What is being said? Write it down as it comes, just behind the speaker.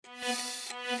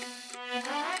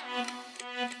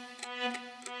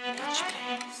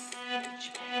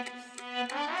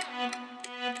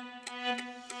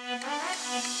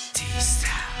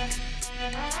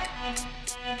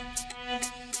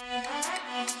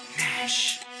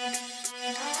Nash.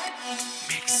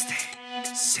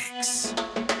 Mixtape 6.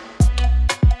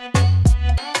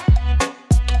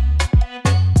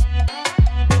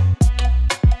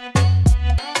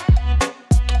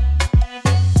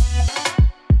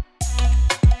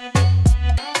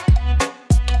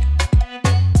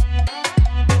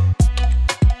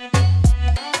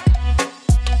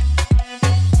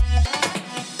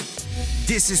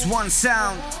 This is one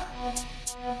sound,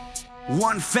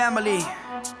 one family.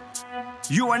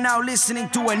 You are now listening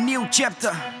to a new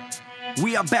chapter.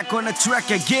 We are back on the track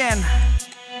again.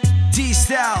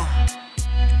 D-Style,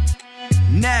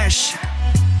 Nash.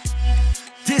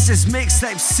 This is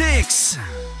Mixtape 6.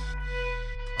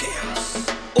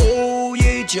 Oh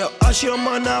jeetje, als je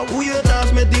maar nou hoe je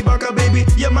danst met die bakker baby.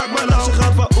 Je maakt me lauw, ze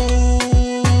gaat van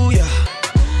oeh ja.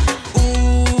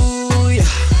 Oeh ja.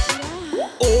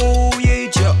 Oh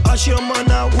jeetje, als je maar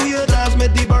nou hoe je danst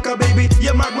met die bakker baby.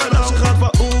 Je maakt me lauw, ze gaat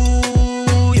van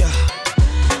oeh ja.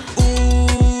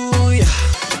 Oeh ja.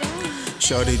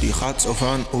 Shawty die gaat zo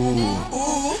van oeh.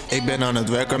 Ik ben aan het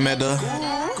werken met haar.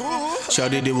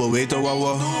 Shawty die wil weten wat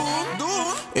we.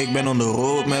 Ik ben on the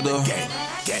road met haar.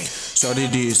 Shawty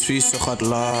die is vies, ze gaat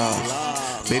laag.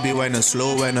 Baby wijnen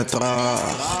slow, wijnen traag.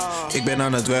 Ik ben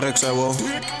aan het werk, zij wel.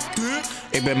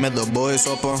 Ik ben met de boys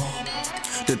op her.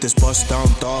 Dit is Bust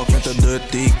Down Talk met de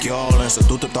dirty girl. En ze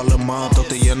doet het allemaal, tot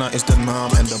de Jenna is de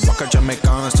naam. En de bakker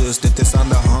Jamaicaans, dus dit is aan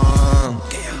de hand.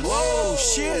 Wow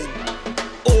shit.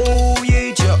 Oh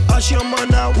jeetje, als je maar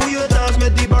nou hoe je danst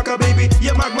met die bakker baby.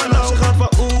 Je maakt me lauw, ze gaat van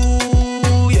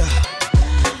oeh ja.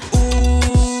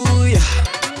 Oeh ja.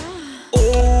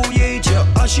 Oh jeetje,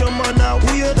 als je maar nou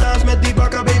hoe je danst met die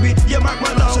bakker baby. Je maakt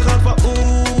me lauw, ze gaat van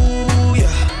oeh ja.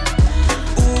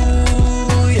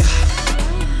 Oeh ja.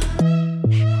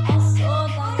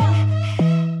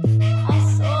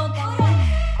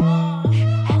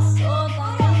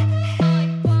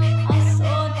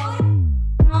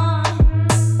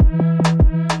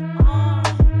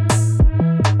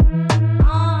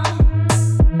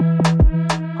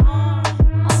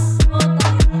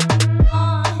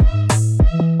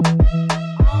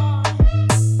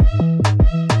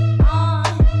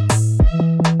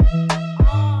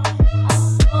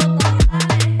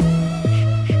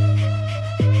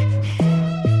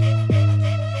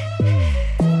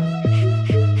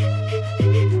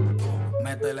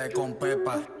 Métele con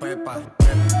pepa, pepa,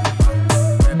 pepa,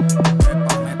 pepa,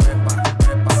 pepa, me pepa,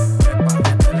 pepa, pepa,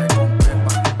 métele con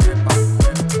pepa, pepa,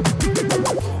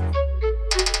 pepa.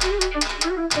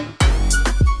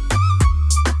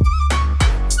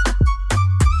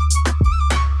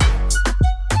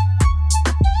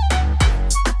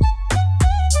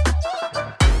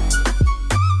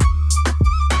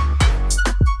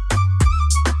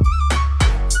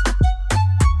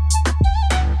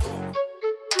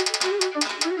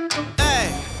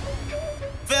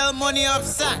 Veel money op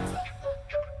zak.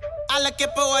 Alle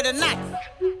kippen worden nat.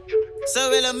 Ze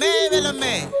willen mee, willen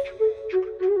mee.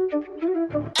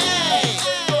 Hey,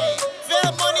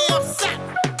 veel money op zak.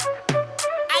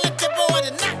 Alle kippen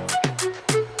worden nat.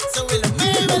 Ze willen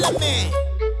mee, willen mee.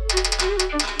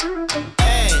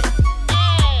 Hey,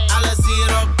 alles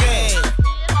hier oké.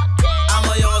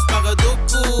 Allemaal jongens pakken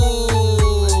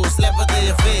doekoe. Slap het in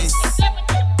je face.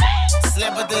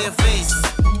 Slap het in je face.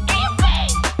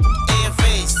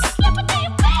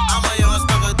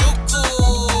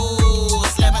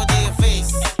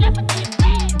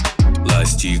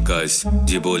 Chicas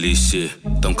de boliche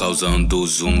tão causando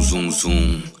zum zum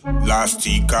zum. Las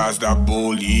chicas da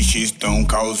boliche estão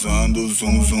causando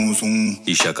zum zum zum.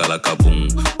 E chacalacabum,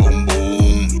 Bum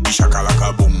bum, e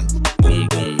chacalacabum. bum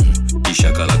bum. E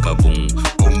chacalacabum,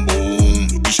 Bum bum,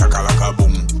 e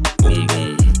chacalacabum. bum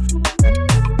bum.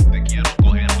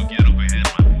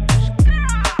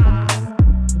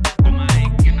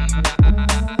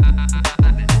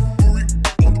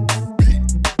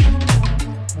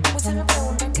 Muchos me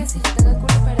preguntan que si yo tengo el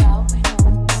culo operado, pues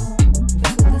no.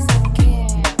 Resulta ser que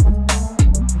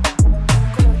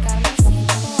color carne así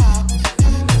como abajo.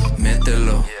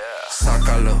 Mételo,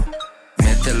 sácalo,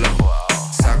 mételo,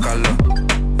 sácalo,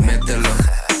 mételo,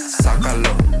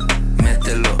 sácalo,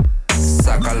 mételo,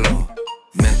 sácalo,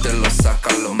 mételo,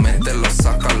 sácalo, mételo,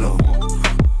 sácalo.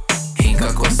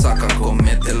 Hincaco, sácaco,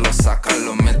 mételo,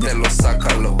 sácalo, mételo,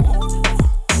 sácalo.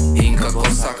 Hincaco,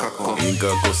 sácaco.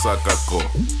 Incaco, sakako.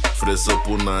 Frisse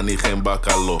punani, geen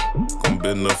bakalo. Kom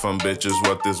binnen van bitches,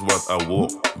 wat is wat awo.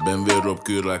 Ben weer op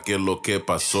Cura, que lo que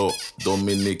pasó.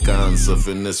 Dominicaanse,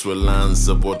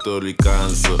 Venezuelaanse, Puerto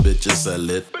Ricaanse. Bitches zijn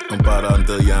lit. Een paar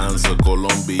Antilliaanse,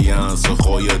 Colombiaanse.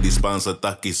 Gooien die Spaanse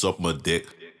takkies op mijn dik.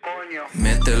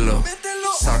 Mételo,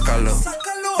 sácalo,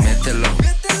 mételo,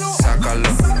 sácalo,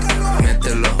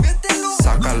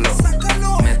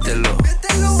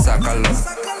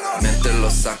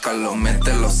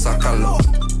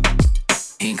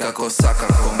 Incaco,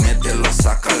 sacaco, mételo,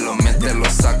 sácalo, mételo,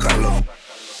 sácalo.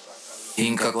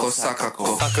 Incaco,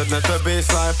 sacaco. Pak het met de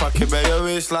baseline, pak je bij je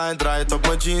waistline. Draai het op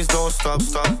mijn jeans, don't stop,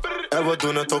 stop. En we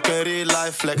doen het ook in real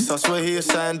life, flex als we hier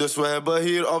zijn, dus we hebben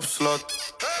hier op slot.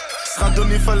 Schat, doe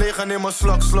niet verlegen in mijn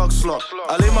slok, slok, slok.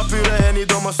 Alleen maar pure en niet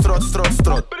domme strot, strot,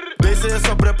 strot. Deze is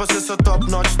op rappers, is een top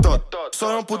notch tot.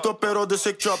 Zo'n puto pero, dus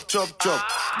ik chop, chop, chop.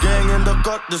 Gang in de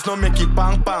kot, dus no Mickey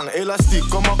pang, pang. Elastiek,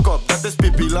 kom maar kop, dat is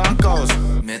pipi lang kous.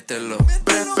 Mételo,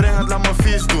 Breng het, laat me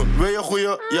vies doen. Wil je goeie,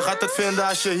 je gaat het vinden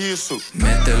als je hier zoekt.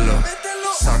 mételo,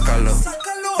 sácalo,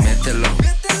 mételo,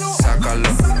 sácalo,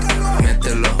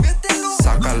 mételo,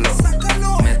 sácalo,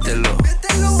 mételo,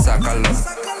 sácalo,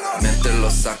 mételo,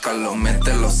 sácalo,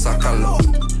 mételo, sácalo.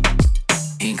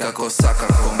 Incaco,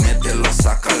 sacaco, mételo,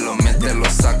 sácalo, mételo,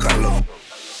 sácalo.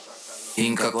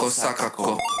 Incaco,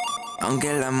 sacaco.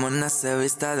 Aunque la mona se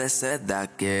vista de seda,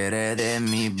 quiere de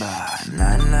mi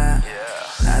banana.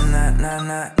 Nana,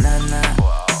 nana, nana.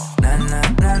 Nana,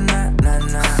 nana,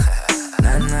 nana.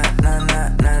 Nana,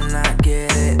 nana, nana.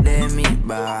 Quiere de mi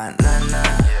banana.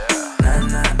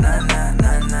 Nana, nana,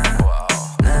 nana.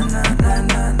 Nana,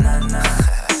 nana, nana.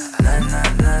 Nana,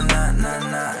 nana,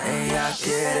 nana. Ella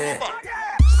quiere.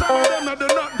 Some of them not do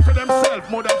nothing for themselves,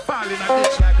 more than fall in a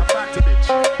ditch like a party bitch.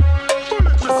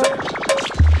 Bullet myself.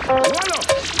 Wall up.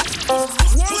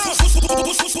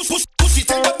 Pussy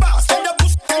take the boss, take the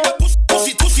pussy, take the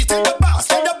pussy, pussy take the boss,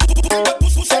 take the pussy, take the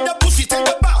pussy, take the boss, take the pussy, take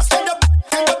the boss, take the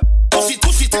pussy,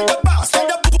 take the pussy, take the boss, take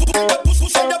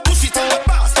the pussy, take the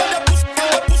boss, take the pussy,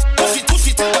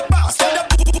 take the boss, take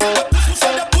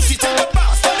the pussy, take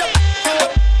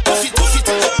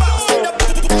the boss, take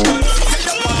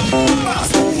the boss.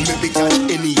 Maybe catch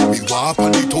any, we walk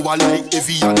on it over like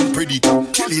heavy and pretty.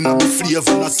 Killing on the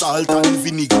flavor, salt and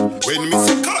vinegar. When me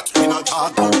say cut, me not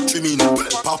talk about trimming.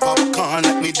 Pop up can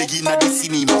like me dig in at the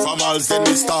cinema. From all then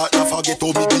me start, not forget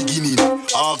how me beginning.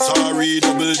 Sorry,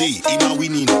 double D, in a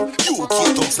winning. You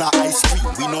K-Tops na ice cream,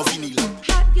 we no vanilla.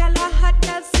 Hot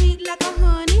gal, sweet like a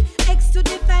honey. X to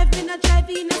the 5 in a drive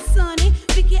in a sunny.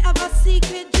 Vicky have a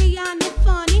secret, Gianni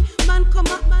funny. Man come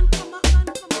up, man come up, man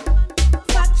come up, man come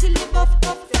up. Fat chili buff,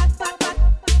 buff, fat, fat, fat.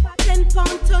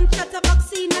 10-pound ton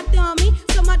chatterbox in a dummy.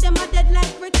 Some of them are dead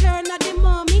like Return of the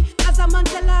Mummy. As a man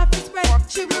tell her to spread,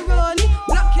 she will roll it.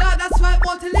 Black yard, that's why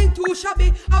want to link too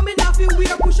shabby. I'm in a few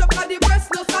weird push up at the breast,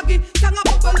 no saggy. Tang a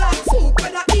bubble like soup,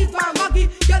 whether Eve or Maggie.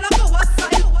 Girl, I go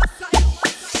outside.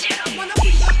 Wanna be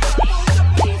the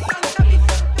police and tabby.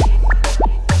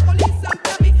 Police and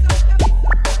tabby.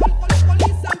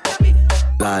 Police and tabby.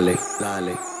 Dale,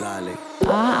 dale, dale.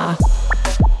 Ah.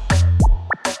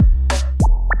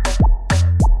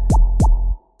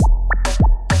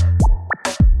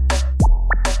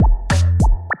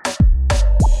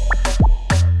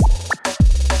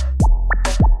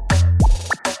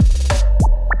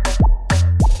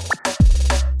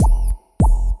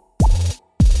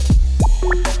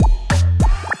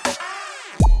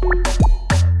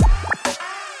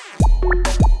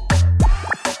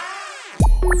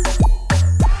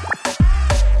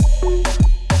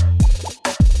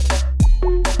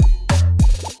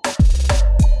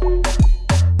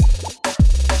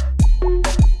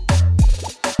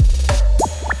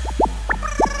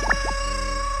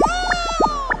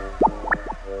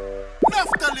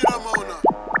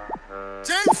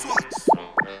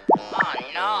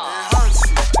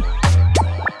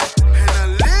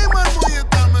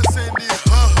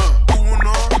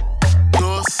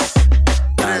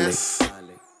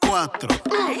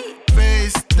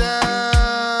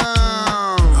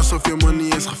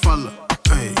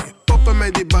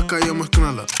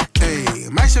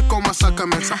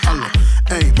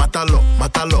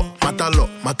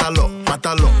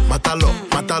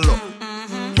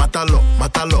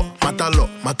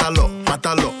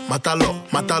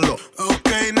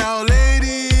 Oké, nou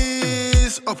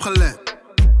ladies, opgelet.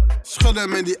 Schudden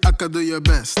met die akka, doe je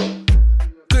best.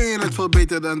 Kun je het veel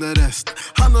beter dan de rest?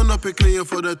 Handen op je knieën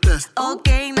voor de test.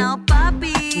 Oké, nou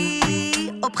papi,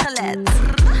 opgelet.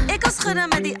 Ik kan schudden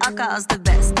met die akka als de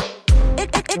best.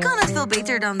 Ik kan het veel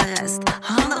beter dan de rest.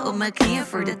 Handen op mijn knieën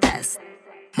voor de test.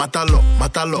 Matalo,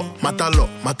 matalo, matalo,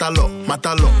 matalo,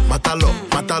 matalo, matalo,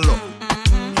 matalo.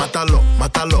 Matalo,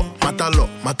 matalo, matalo,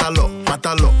 matalo,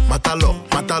 matalo, matalo,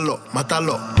 matalo,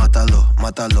 matalo. Matalo,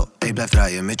 matalo, ik blijf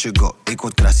draaien met je go. Ik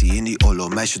word krassie in die olo,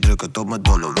 meisje druk het op mijn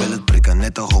dollo. Wil het prikken,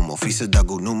 net een homo, vieze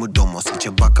dago, noem me domo. Zet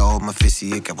je bakka op mijn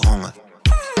visie, ik heb honger.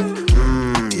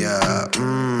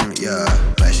 Ja,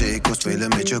 meisje, ik wil spelen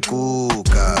met je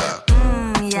koeka.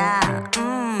 Ja.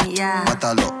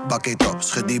 Matalo, bak het op,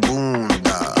 schud die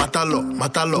boenda. Matalo,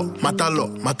 matalo, matalo,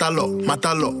 matalo,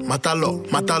 matalo, matalo,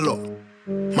 matalo.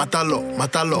 Mátalo,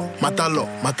 mátalo, mátalo,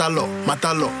 mátalo,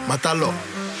 mátalo, mátalo.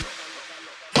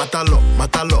 Mátalo,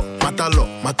 mátalo, mátalo,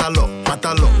 mátalo,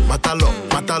 mátalo, mátalo,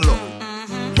 mátalo.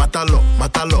 Mátalo,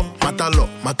 mátalo, mátalo,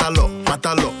 mátalo,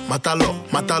 mátalo, mátalo,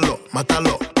 mátalo,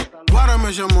 mátalo. Waarom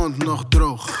is je mond nog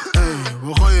droog? Ey,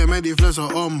 we gooien met die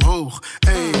flessen omhoog.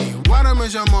 Ey, waarom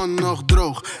is je mond nog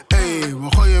droog? Ey, we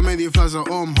gooien met die flessen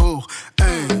omhoog.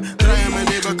 Ey, draai je met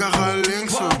die bakken, ga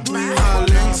linksom. Ga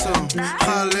linksom,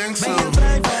 ga linksom.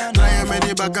 Draai je met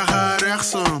die bakken, ga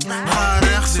rechtsom. Ga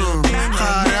rechtsom,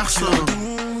 ga rechtsom.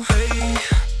 Hey,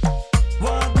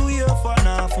 wat doe je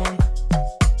vanavond?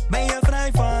 Ben je vrij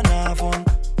vanavond?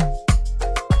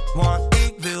 Want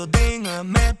ik wil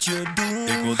dingen met je doen.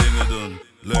 Ik wil dingen doen,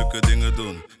 leuke dingen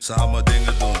doen. Samen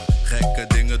dingen doen, gekke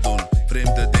dingen doen.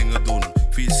 Vreemde dingen doen,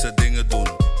 vieze dingen doen.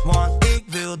 Want ik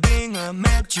wil dingen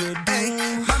met je doen. Hey,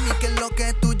 mami, que lo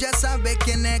que tú ya sabes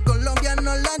quién es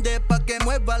colombiano holandés. Pa' que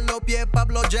mueva los pies,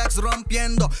 Pablo Jax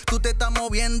rompiendo. Tú te estás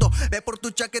moviendo, ve por tu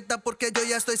chaqueta porque yo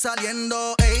ya estoy saliendo.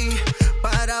 Ey,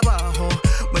 para abajo,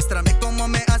 muéstrame cómo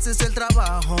me haces el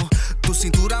trabajo. Tu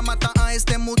cintura mata a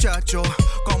este muchacho.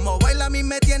 Como baila a mí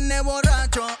me tiene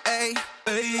borracho. Ey,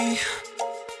 ey,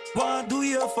 wat doe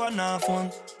je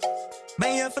vanavond?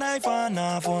 Ben je vrij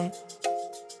vanavond?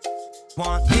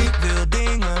 Want ik wil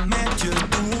dingen met je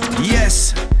doen.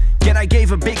 Yes, can I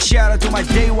give a big shout out to my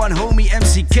day one homie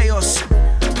MC Chaos.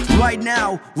 Right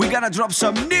now, we gonna drop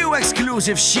some new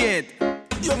exclusive shit.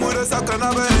 Je moeder zakken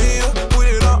naar beneden, put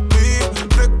it on me.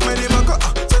 Druk met die bakken,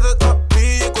 zet het op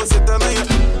me. Ik wil zitten naar je,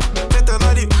 zitten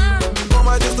naar die. Kom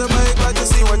maar dichterbij, ik laat je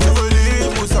zien wat je verdient.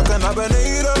 Je moet zakken naar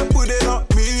beneden, put it on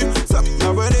me. Zak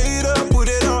naar beneden, put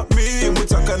it on me. Je moet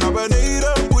zakken naar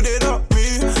beneden, put it on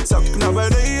me. Zak naar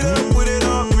beneden, put it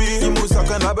on me. Je moet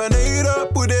zakken naar beneden,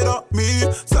 put it on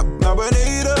me. Zak naar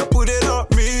beneden, put it on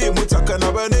me. Je moet zakken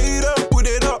naar beneden, put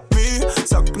it on me.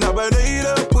 Zak naar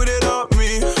beneden, put it on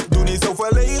me. Doe niet zo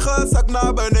verlegen, zak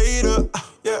naar beneden.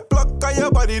 Yeah. Plak aan je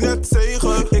body net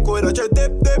zegen. Ik wil dat je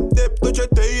dip, dip, dip tot je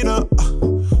tenen.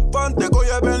 Want ik hoor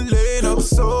je bent lenig.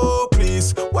 So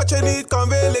please, wat je niet kan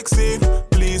wil ik zien.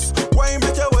 Please, wine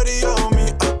met je body on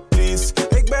me. Please,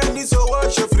 ik ben niet zo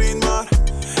als je vriend, maar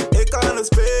ik kan het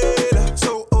spelen.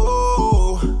 So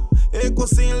oh, ik wil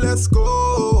zien, let's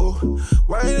go.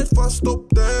 Wine het vast op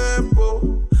tempo.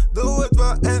 Doe het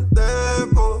wel en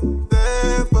tempo,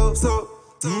 tempo, so.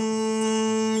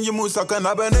 Je moet zakken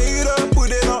naar beneden, put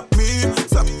it on me.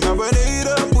 Zak naar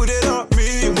beneden, put it on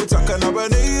me. Je moet zakken naar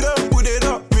beneden, put it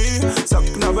on me.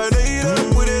 Zak naar beneden,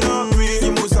 put it on me.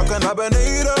 Je moet zakken naar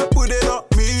beneden, put it on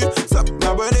me. Zak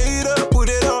naar beneden, put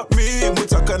it on me. Je moet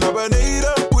zakken naar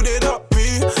beneden, put it on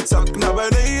me. Zak naar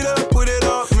beneden, put it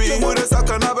on me. Je moet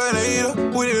zakken naar beneden,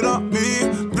 put it on me.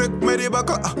 Druk met die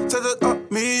bakken, zet het op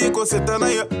me. Ik wil zitten naar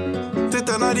je,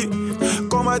 zitten naar die.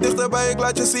 Kom maar dichterbij, ik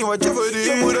laat je zien wat je verdient.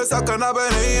 Je moet zakken naar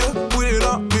beneden, put it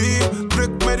on me.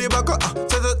 Druk met die bakken,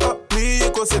 zet het op me.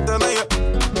 Ik wil zitten naar je,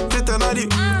 zitten naar die.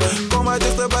 Kom maar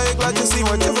dichterbij, ik laat je zien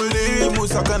wat je verdient. Je moet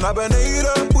zakken naar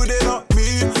beneden, put it on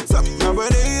me. Zak naar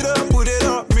beneden, put it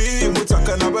on me. Je moet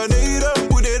zakken naar beneden,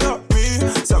 put it on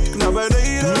me. Zak naar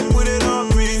beneden, put it on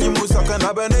me. Je moet zakken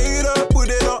naar beneden, put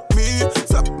it on me.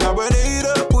 Zak naar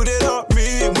beneden, put it on me.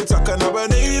 Je moet zakken naar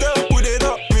beneden, put it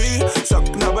on me.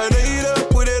 Zak naar beneden,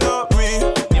 put it on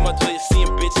me. Niemand wil je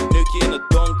zien, bitch, ik neuk je in het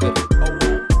donker.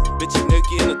 Oh, bitch, ik neuk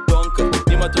je in het donker.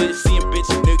 Niemand wil je zien, bitch,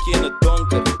 ik neuk je in het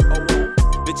donker.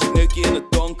 Oh, bitch, ik neuk je in het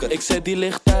donker. Ik zet die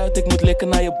licht uit, ik moet likken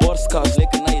naar je borstkas.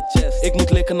 Likken naar je chest. Ik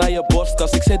moet likken naar je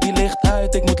borstkas. Ik zet die licht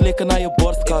uit, ik moet likken naar je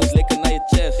borstkas. Likken naar je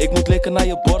chest. Ik moet likken naar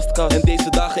je borstkas. En deze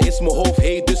dagen is mijn hoofd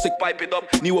heet, dus ik pipe it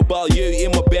up. Nieuwe baljeu in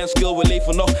mijn bandskill, we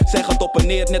leven nog. Zij gaat op en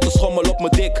neer, net een schommel op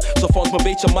mijn dik. Ze vond me een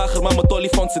beetje mager, maar mijn tolly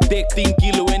vond ze dik. 10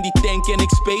 kilo in die tank en ik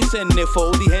space en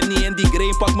niffo. Die Henny en die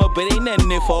grain pak mijn brain en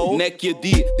niffo. Nekje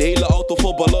die, de hele auto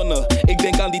vol ballonnen. Ik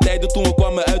denk aan die tijden toen we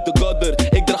kwamen uit de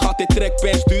gutter. Ik draag altijd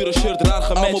trackpants, dure shirt, raar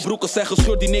gematcht. Al mijn broeken zijn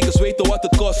gescheurd, die niggas weten wat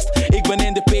het kost. Ik ben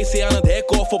in de PC aan het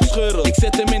hacken of op scheuren. Ik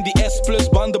zet hem in die S+,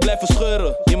 banden blijven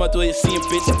scheuren. Niemand wil je zien,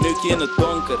 bitch, ik neuk je in het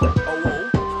donker.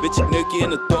 Oh, bitch, ik neuk je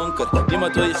in het donker.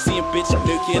 Niemand wil je zien, bitch, ik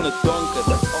neuk je in het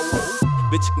donker. Oh,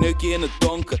 bitch, ik neuk je in het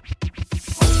donker.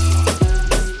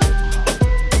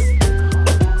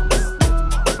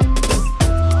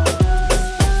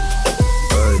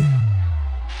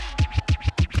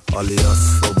 Alias,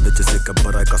 veel bitches, ik heb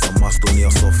bereik als een mas, doe niet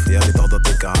alsof. Jij weet al dat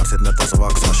ik in haar zit net als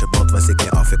wax. Als je bad wijs ik niet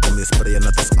af, ik kom je sprayen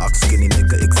net als Axe. Skinny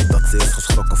nigga, ik zie dat ze is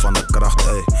geschrokken van de kracht,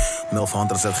 ey.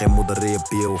 Milfhunter zet geen moeder in je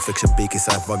bio. Fiction pekies,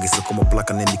 hij waggies, ze komen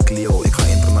plakken in die Clio. Ik ga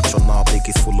internationaal,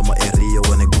 pekies voelen me in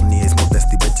Rio. En ik doe niet eens modest,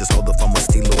 die bitches houden van mijn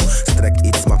stilo. Strek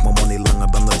iets, maak mijn money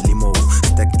langer dan een limo.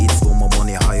 Stek iets, wil mijn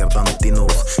money higher dan een Tino.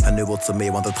 ze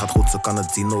mee, want het gaat goed, ze kan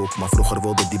het zien ook. Maar vroeger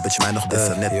wilde die bitch mij nog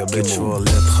dissen, net je Kimo. bitch wil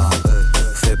lid gaan,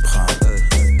 VIP gaan,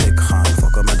 dik gaan,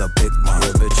 fucken met dat big man.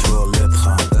 Je bitch wil lid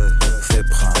gaan, VIP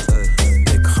gaan,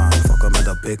 dik gaan, fucken met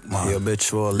dat big man. Je bitch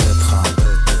wil lid gaan,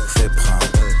 VIP gaan,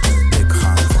 dik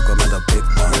gaan, fucken met dat big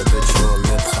man. Je bitch wil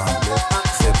lid gaan,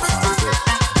 VIP gaan,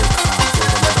 dik gaan,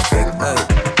 fucken met dat big man.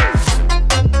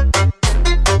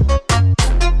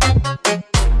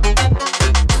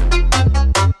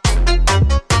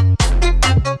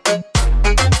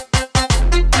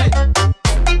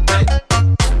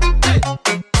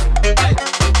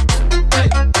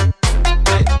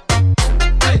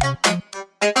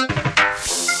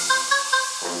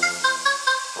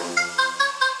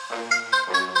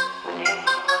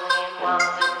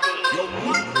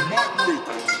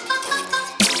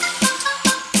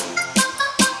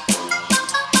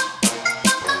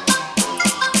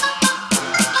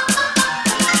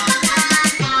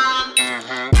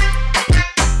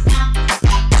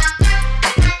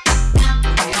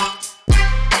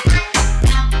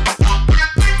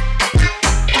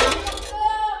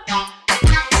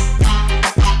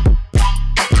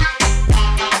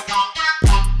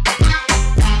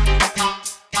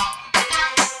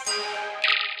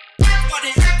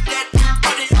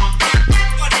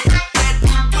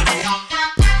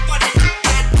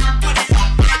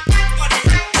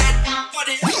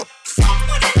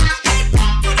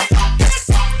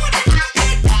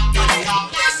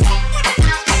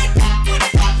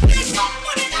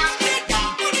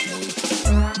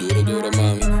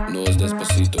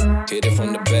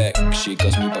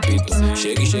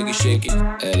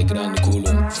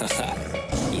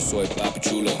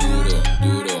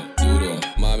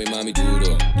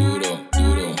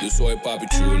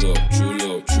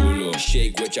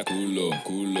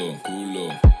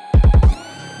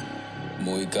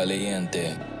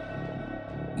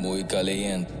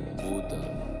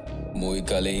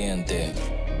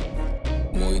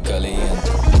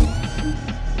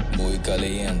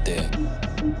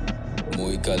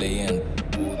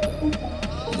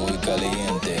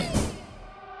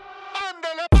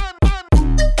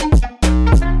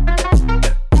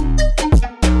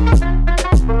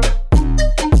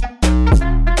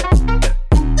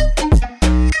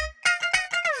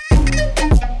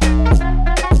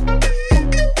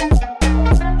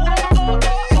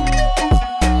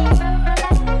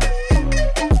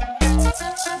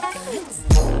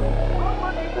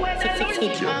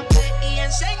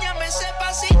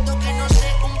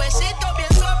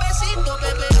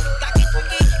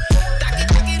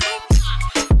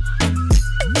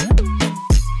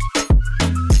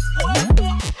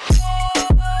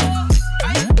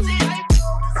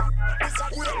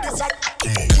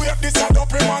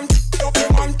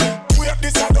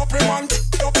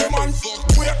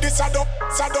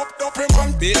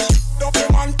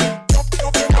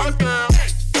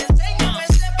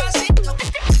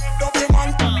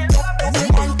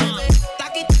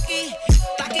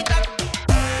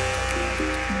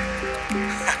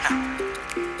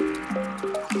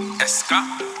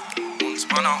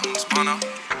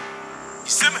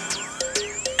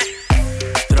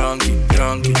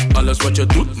 Alles wat je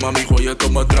doet, mami, gooi het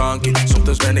op mijn drankie.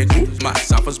 Soms ben ik goed, maar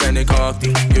s'avonds ben ik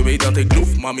actief. Je weet dat ik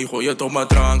loef, mami, gooi het op mijn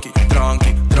drankie.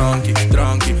 Drankie, drankie,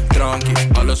 drankie, drankie.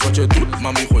 Alles wat je doet,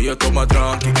 mami, gooi het op mijn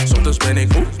drankie. Soms ben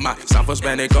ik goed, maar s'avonds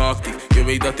ben ik actief. Je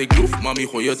weet dat ik loef, mami,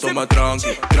 gooi het op mijn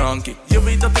drankie. Drankie. Je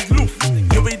weet dat ik loef,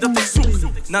 je weet dat ik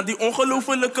zoek naar die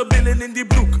ongelofelijke billen in die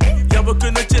broek. Ja, we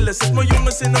kunnen chillen, zet mijn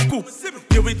jongens in een koek.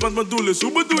 Je weet wat mijn doel is,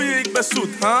 hoe bedoel je, ik ben zoet,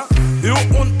 ha? Heel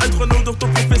onuitgenodigd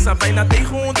op je vissa, bijna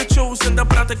tegen 100 shows. En dan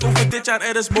praat ik over dit jaar,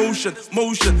 er is motion,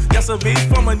 motion. Ja, ze weet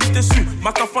van me, niet te su,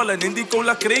 maar kan vallen in die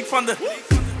cola kreeg van de...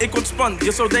 Ik ontspan,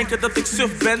 je zou denken dat ik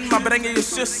suf ben, maar breng je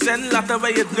zus en laten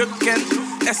wij het lukken.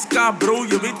 SK bro,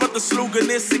 je weet wat de slogan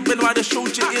is. Ik ben waar de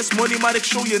showtje is, money, maar ik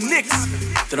show je niks.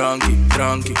 Drankie,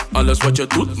 drankie, alles wat je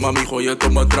doet, mami, gooi het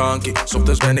op mijn drankie.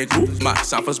 Soms ben ik goed, maar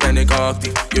s'avonds ben ik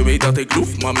actief. Je weet dat ik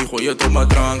loef, mami, gooi het op mijn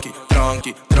drankie.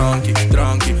 Drankie, drankie,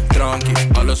 drankie, drankie.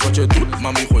 Alles wat je doet,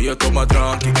 mami, gooi het op mijn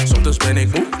drankie. Soms ben ik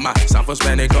goed, maar s'avonds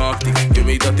ben ik actief. Je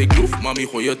weet dat ik loef, mami,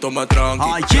 gooi het op mijn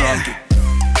drankie. Drankie.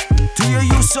 Do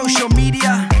you use social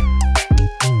media?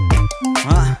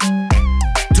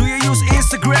 Do you use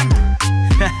Instagram?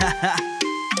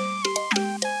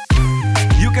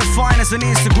 You can find us on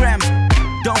Instagram.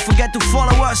 Don't forget to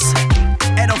follow us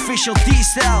at Official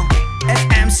D-Style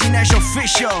at MC Nash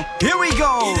Official. Here we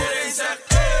go!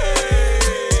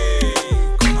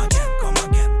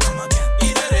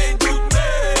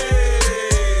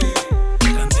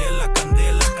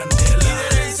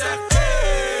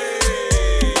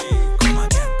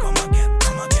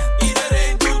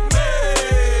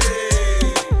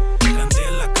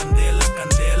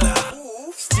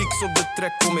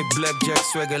 Jack,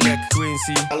 swaggerlek,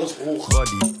 Quincy. Alles hoog.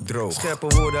 Body, droog. Scherpe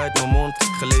woorden uit mijn mond.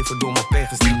 Geleverd door mijn pen,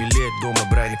 gestimuleerd door mijn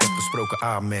brein. Ik heb gesproken,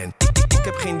 amen. Ik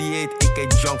heb geen dieet, ik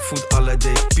eet junkfood alle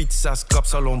day. Pizza's,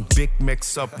 kapsalon, Big Mac,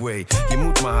 Subway. Je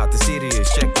moet me haten, serieus,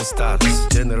 check mijn status.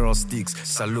 General Steaks,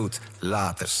 salut,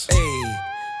 laters. Hey,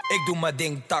 ik doe mijn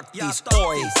ding tactisch,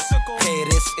 oi. Geen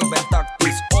risk, ik ben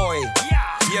tactisch, oi.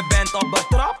 Je bent al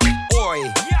betrapt,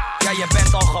 oi. Ja, je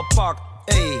bent al gepakt,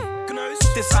 ey.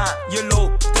 Het is aan je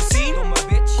loop te zien.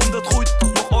 Komt het goed,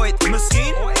 nog ooit,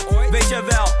 misschien. Weet je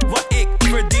wel wat ik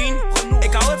verdien?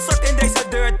 Ik hou het zak in deze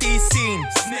dirty scene.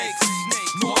 Snakes,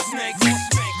 no snakes.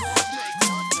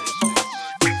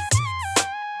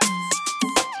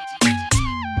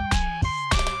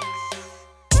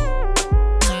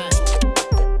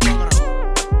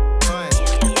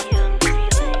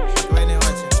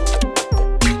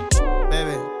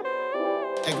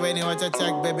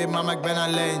 Check baby, mama, ik ben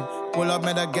alleen. Pull up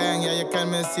met de gang, ja je kent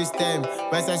mijn systeem.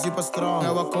 Wij zijn super strong,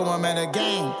 en we komen met de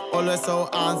gang. Always zo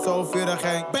aan, zo vurig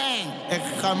en bang. Ik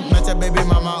ga met je baby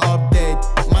mama update.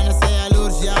 Mannen zijn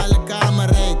jaloers, ja alle kamer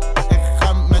reed. Ik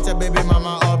ga met je baby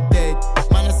mama update.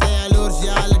 Mannen zijn jaloers,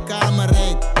 ja alle kamer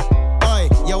reed. Oi,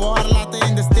 je wou haar laten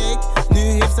in de steek. Nu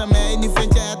heeft ze mij, nu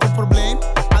vind je het een probleem.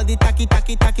 Al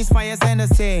die takkies van je zijn de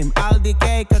same. Al die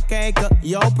kijken,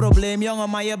 jouw probleem jongen.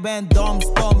 Maar je bent dom,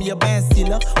 stom, je bent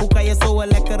zielig. Hoe kan je zo een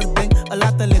lekker ding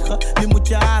laten liggen? Nu moet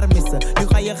je haar missen, nu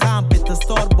ga je gaan pitten.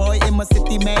 Storeboy in mijn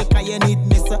city, mij kan je niet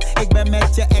missen. Ik ben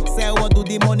met je ex, wat doe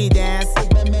die money dance? Ik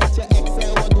ben met je ex,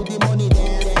 wat doe die money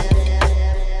dance?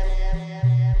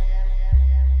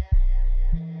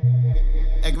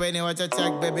 Ik weet niet wat je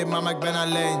checkt, baby, mama, ik ben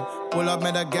alleen. Pull up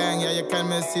met de gang, ja, je kent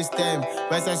mijn systeem.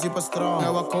 Wij zijn super strong,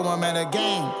 en we komen met de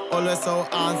gang. Always zo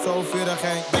aan, zo vurig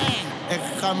en bang. Ik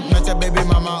ga met je baby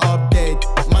mama update.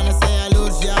 Mannen zijn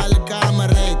jaloers, ja, alle kamer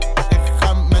reed. Ik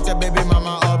ga met je baby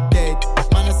mama update.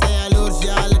 Mannen zijn jaloers,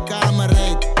 ja, alle kamer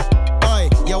reed. Oi,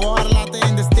 je wou haar laten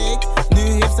in de steek. Nu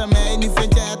heeft ze mij, nu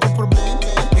vind je het een probleem.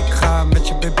 Ik ga met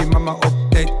je baby mama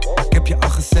update. Ik heb je al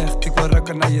gezegd, ik wil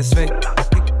ruiken naar je zweet.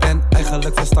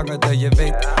 Eigenlijk verstangen je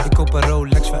weet. Ik koop een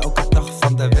Rolex voor elke dag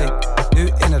van de week.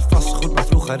 Nu in het vastgoed, maar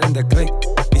vroeger in de kweek.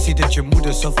 Je ziet dat je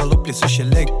moeder zoveel op je zusje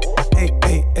leek.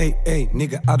 Hey,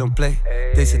 nigga, I don't play.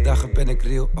 Deze dagen ben ik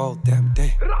real all damn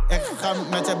day. Ik ga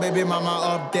met je baby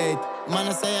mama update.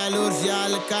 Mannen zijn jaloers, ja,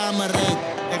 alle kamer reed.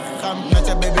 Ik ga met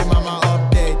je baby mama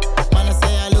update. Mannen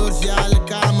zijn jaloers, ja, alle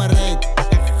kamer reed.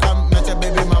 Ik ga met je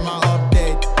baby mama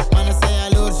update. Mannen zijn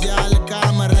jaloers, ja, alle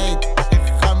kamer reed. Ik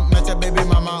ga met je baby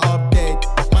mama update.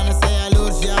 Mannen zijn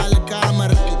jaloers, ja, alle kamer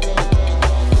reed.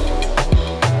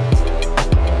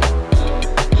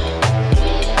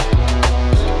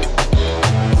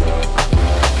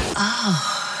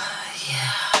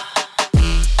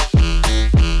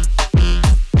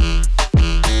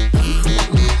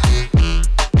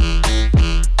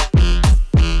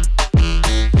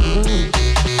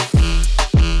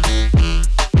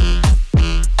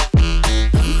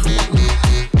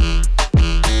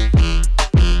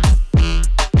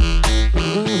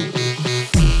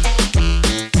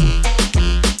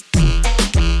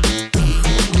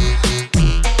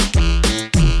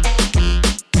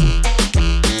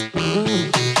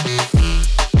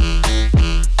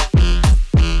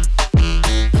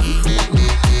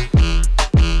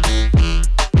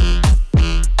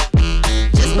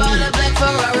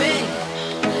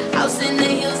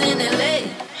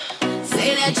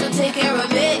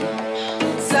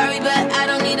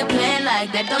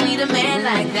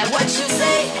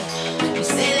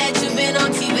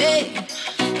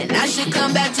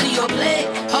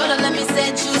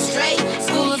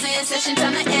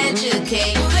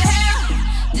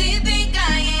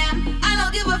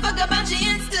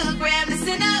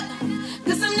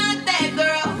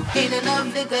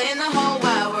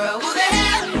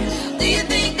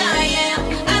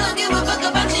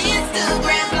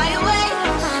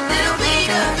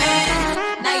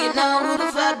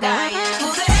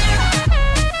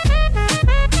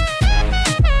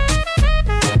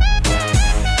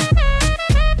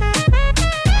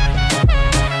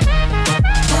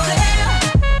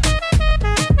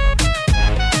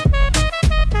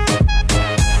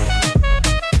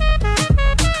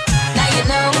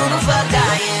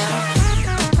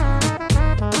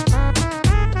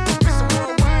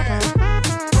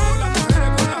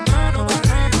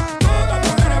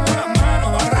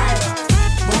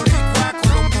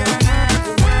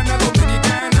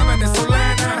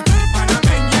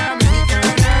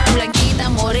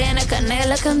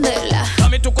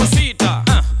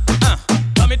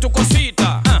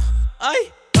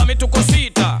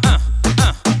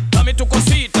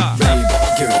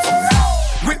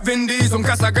 Vin Diesel,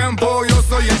 casa campo,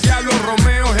 y el diablo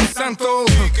Romeo es el santo.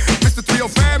 Mr.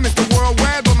 305, Mr.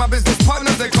 Worldwide, but my business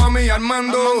partners they call me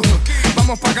Armando.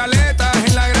 Vamos pa' Caleta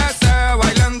en la grasa,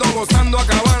 bailando, gozando,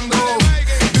 acabando.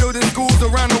 Building schools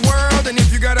around the world, and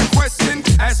if you got a question,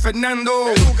 ask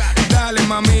Fernando. Dale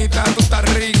mamita, tú estás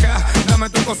rica, dame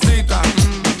tu cosita.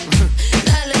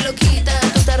 Dale loquita,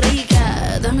 tú estás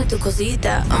rica, dame tu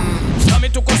cosita. Dame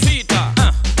tu cosita,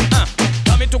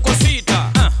 dame tu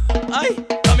cosita, ay,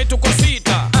 dame tu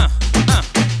cosita,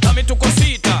 dame tu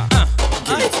cosita,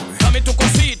 ay, dame tu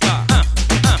cosita,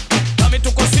 dame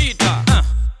tu cosita,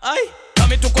 ay,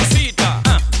 dame tu cosita.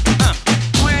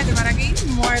 Muévete para aquí,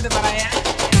 muévete para allá.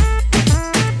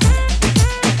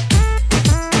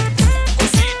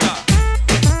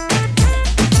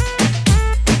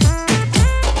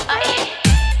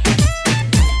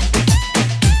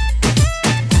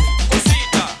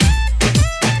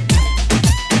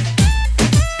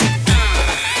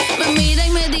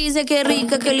 Qué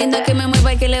rica, qué linda, que me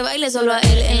mueva y que le baile solo a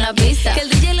él en la pista. Que el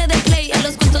DJ le dé play a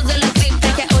los cuentos de la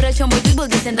cripta. Que ahora el chombo y people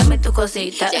dicen dame tu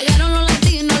cosita. Llegaron los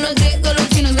latinos, los griegos, los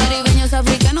chinos, caribeños,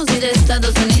 africanos y de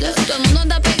Estados Unidos. Todo el mundo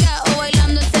anda pegado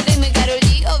bailando este ritmo y Karol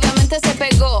G obviamente se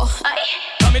pegó. Ay.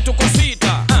 Dame tu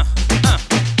cosita,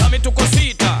 dame tu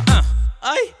cosita,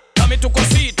 ay, dame tu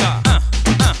cosita,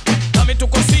 dame tu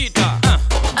cosita,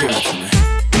 ay.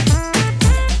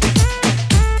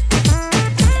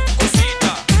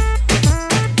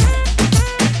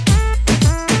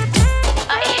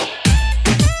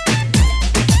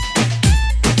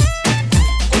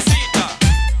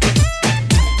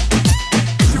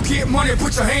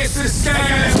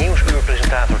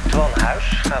 Nieuwsuurpresentator Twan Huis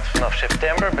gaat vanaf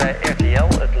september bij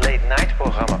RTL het Late Night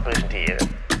programma presenteren.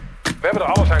 We hebben er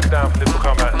alles aan gedaan om dit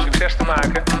programma een succes te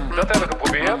maken. Dat hebben we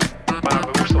geprobeerd, maar we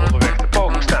moesten onderweg de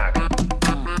poging staken.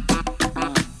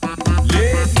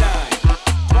 Late night,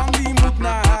 Twan die moet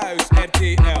naar huis,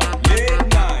 RTL. Late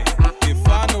night,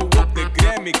 Stefano op de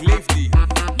gram, ik leef die.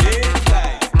 Late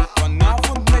night,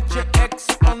 vanavond met je ex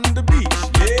on the beach.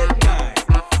 Late night,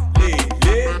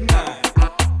 late night.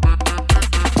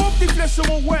 Pop die flessen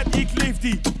wel wet, ik leef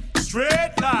die.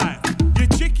 Straight line, je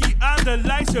chickie aan de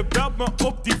lijn, ze belt me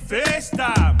op die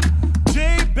FaceTime. J.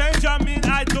 Benjamin,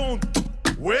 I don't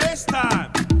waste time.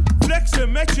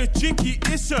 Flexen met je chickie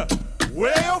is a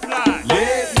way of life.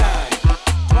 Late night,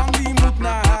 Twan die moet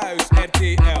naar huis,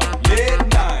 RTL. Late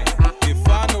night,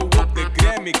 Stefano op de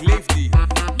gram, ik leef die.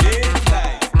 Late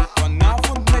night,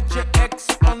 vanavond met je ex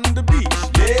on the beach.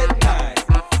 Late night,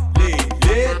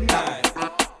 late night.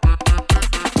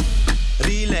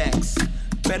 Relax,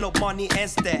 ben op money en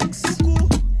stacks.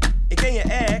 Ik ken je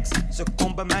ex, ze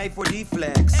komt bij mij voor die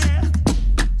flex.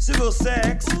 Ze wil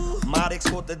seks, maar ik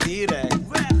schot het direct.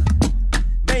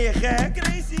 Ben je gek?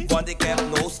 Want ik heb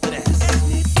no stress.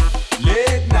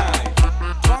 Late night,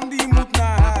 Twan die moet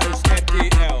naar huis,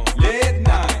 RTL. Late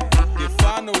night,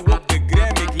 Stefano op de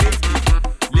gram, ik leef die.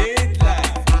 Late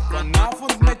life,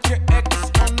 vanavond met je ex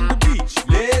on the beach.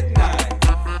 Late night,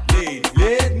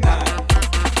 late night.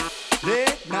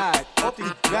 Late night, op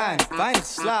die grind, weinig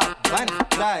slaap, weinig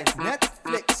tijd.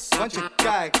 Netflix, want je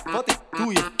kijkt wat ik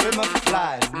doe, je vindt me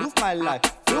fly. Move my life,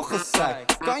 veel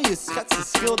gezeik, kan je schetsen,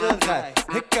 schilderij.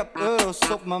 Ik heb euro's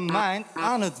op mijn mind,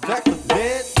 aan het werk tot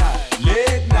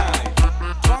late night,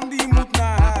 Twan die moet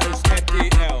naar huis,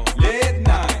 RTL. Late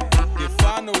night,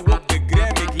 Stefano op de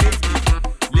gram, ik leef die.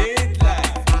 Late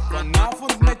life,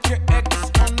 vanavond met je ex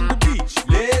on the beach.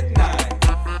 Late night,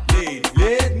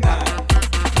 late night.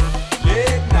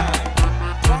 Late night,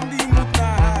 Twan die moet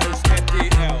naar huis,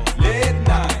 RTL. Late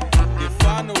night,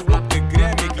 Stefano op de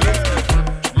gram, ik leef die.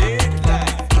 Late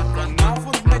life,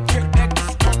 vanavond met je ex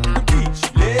on the beach.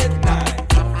 Late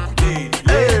night,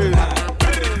 late night.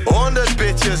 100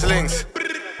 bitches links,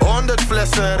 100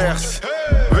 flessen rechts.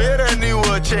 Weer een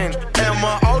nieuwe chain en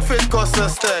mijn outfit kost een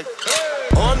stek.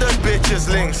 100 bitches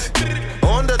links,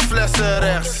 100 flessen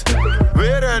rechts.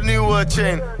 Weer een nieuwe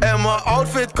chain en mijn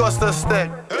outfit kost een stek.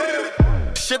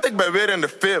 Shit, ik ben weer in de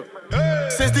VIP.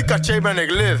 Sinds die Cartier ben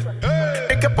ik live.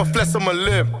 Ik heb een fles op mijn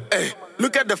lip. Ey,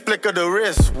 look at the flick of the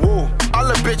wrist. Wow,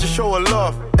 alle bitches showen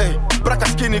love. Ey, brakka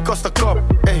skinny kost een kop.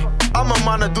 Ey, al mijn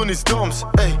mannen doen iets doms.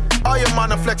 Ey, al je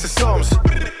mannen flexen soms.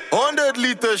 100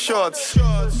 liter shots,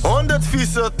 100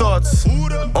 vieze tots,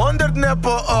 100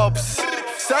 neppe ops.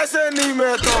 Zij zijn niet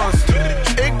met ons.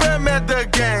 Ik ben met de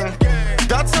gang,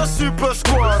 dat is een super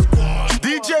squad.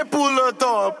 DJ pull het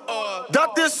op,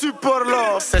 dat is super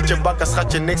love. Zet je bakken,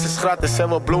 schatje, niks is gratis. En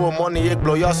we blowen money, ik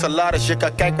blow jouw salaris. Je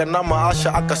kan kijken naar me als je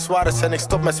accessoires. En ik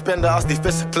stop met spenden als die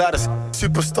vissen klaar is.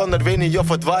 Super stoner, weet niet of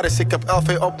het waar is. Ik heb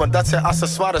LV op me, dat zijn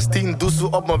accessoires. 10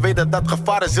 doezoe op me, weet dat dat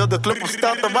gevaar is. Heel de club op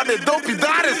stelte, wanneer dopie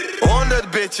daar is.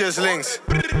 100 bitches links,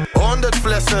 100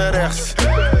 flessen rechts.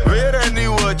 Weer een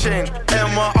nieuwe chain,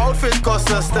 en mijn outfit kost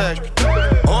een stek.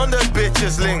 100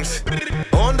 bitches links,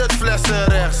 100 flessen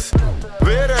rechts.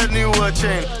 Weer een nieuwe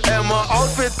chain, en mijn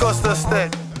outfit kost een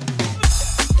stek.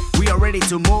 We are ready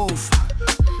to move,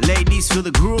 ladies feel the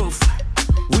groove.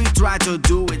 We try to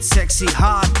do it sexy,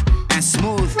 hard and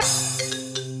smooth.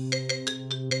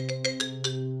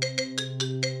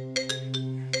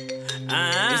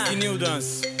 Is die nieuwdans?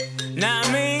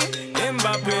 Nami,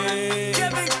 Mbappé,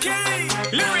 Kevin K,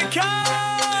 Lyrica,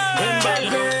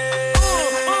 Mbappé.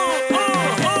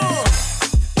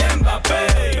 Mbappé,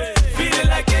 feel it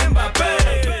like Mbappé.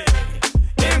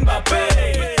 Mbappé,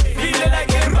 feel it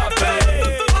like Mbappé.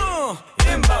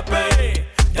 Mbappé,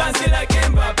 dance it like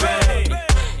Mbappé.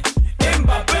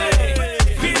 Mbappé,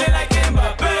 feel it like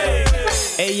Mbappé.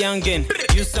 Hey youngin,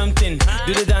 you something.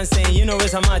 Doe de dans en you know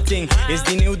it's my thing. Is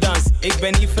die nieuw dans? Ik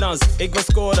ben niet Frans. Ik wil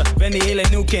scoren, ben die hele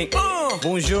new king.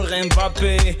 Bonjour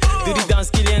Mbappé, doe die dans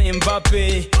Kylian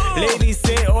Mbappé. Ladies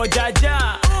say oh ja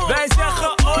ja, wij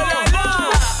zeggen oh la la.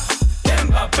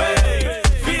 Mbappé,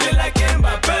 feel it like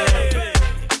Mbappé.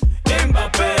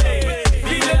 Mbappé,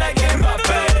 feel it like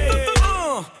Mbappé.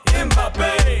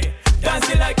 Mbappé,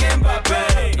 dance it like Mbappé.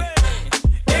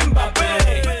 Mbappé,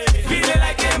 feel it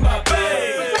like Mbappé.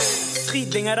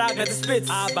 Schiet dingen raak met de spits.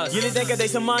 Jullie denken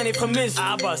deze man heeft gemist.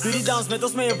 Doe die dans met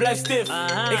ons mee en blijf stif.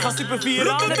 Ik ga super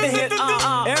viral met de hit.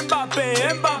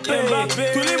 Mbappé,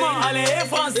 Mbappé, tous les mots allez en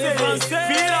français.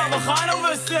 Viral, we gaan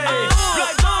over zee.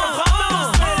 Blijf door, we gaan met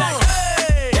ons mee.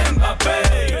 Mbappé,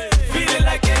 feel it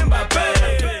like Mbappé.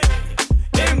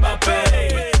 Mbappé,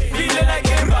 feel it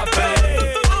like Mbappé.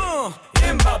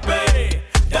 Mbappé,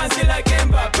 dance it like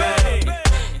Mbappé.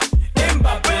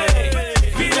 Mbappé,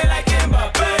 feel it like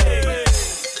Mbappé.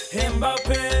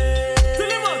 Mbappé, tout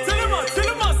le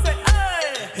monde, c'est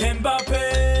hey. Mbappé,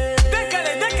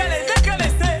 décalé,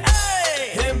 c'est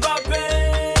hey. Mbappé,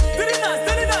 do the dance,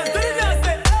 c'est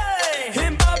hey.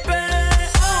 Mbappé,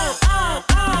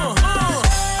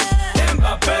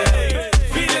 Mbappé,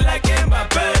 feel it like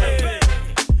Mbappé.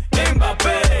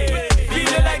 Mbappé,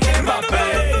 feel it like Mbappé.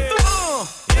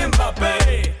 Mbappé,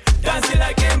 dance it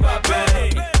like Mbappé.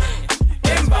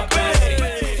 Mbappé,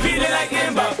 feel it like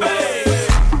Mbappé.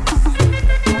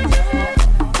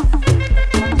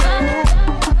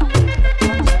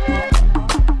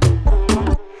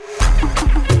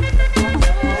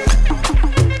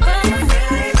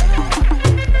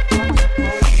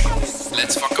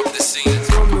 Let's fuck up the scene.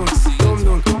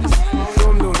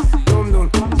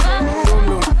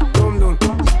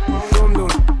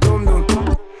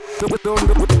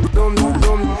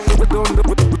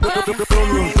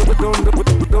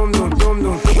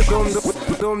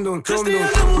 Christian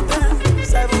Louboutin,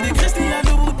 zij wil die Christian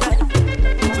Louboutin.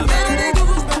 Ze willen die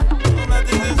Google ben, omdat ik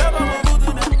de zap aan mijn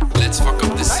voeten heb. Let's fuck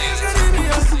up the scene.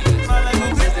 Maar lijkt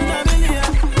op Christian a million.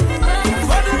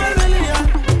 What is a million?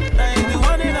 I ain't the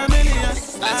one in a million.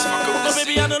 Let's fuck up the scene.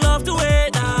 Baby, I don't love to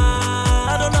wait.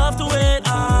 I don't love to wait.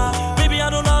 Baby, I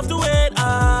don't love to wait.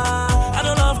 I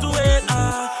don't love to wait.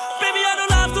 Baby, I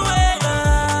don't love to wait.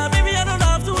 Baby, I don't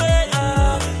love to wait.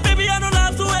 Baby, I don't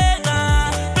love to wait.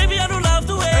 Baby, I don't love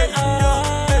to wait.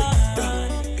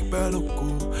 Ik ben loco,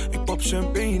 ik pop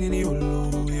champagne in die holo,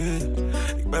 yeah.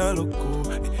 Ik ben loco,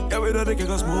 jij weet dat ik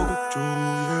ga smoken,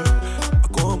 yeah.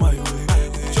 I go my way,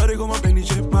 sorry, kom maar, breng die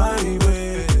shit my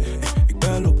way. Ik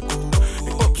ben loco,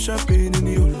 ik pop champagne in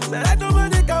die holo. Zij lijkt op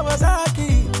een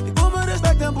Kawasaki. Ik voel me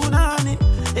respect en Punani.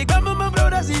 Ik ben met mijn bro,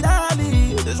 dat is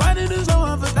Idali. Dus wanneer dus zo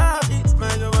een vandaag iets.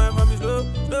 Meisje, mijn mami, slow.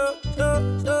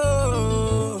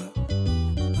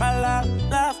 Ga la.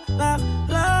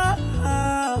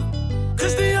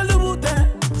 Christian Louboutin,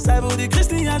 zij wil die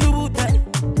Christian Louboutin.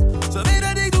 Ze weet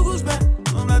dat ik doekoes ben,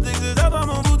 omdat ik de zap aan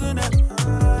mijn voeten heb.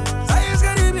 Zij is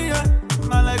Caribbean,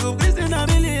 maar lijkt op Christian a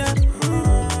million.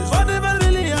 Dus wat is wel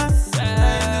million?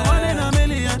 The one in a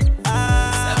million.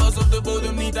 Zij was op de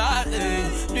bodem niet daar,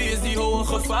 nu is die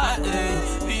hoge gevaar,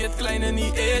 wie het kleine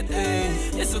niet eet,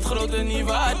 is het grote niet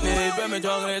waard, nee. Ik ben met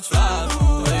Young Rich Vlaat,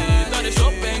 dat is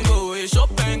shop and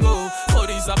go, voor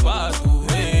die zapato,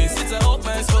 zit zij op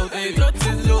mijn schoot, trots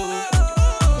is low.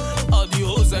 Al die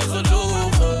hoes zijn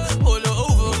gelogen, ollen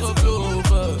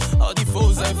overgevlogen, al die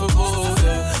foes zijn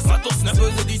verboden, maar toch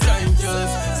snappen ze die treintjes.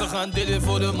 Ze gaan dillen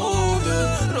voor de mode.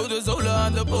 Rode zolen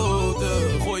aan de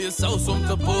boten. Gooi je saus om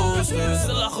te posten.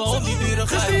 Ze lachen om die dure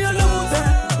Christian Louboutin,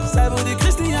 zij wil die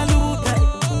Christian Louboutin.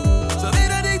 Ze weet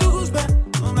dat ik doe goed ben,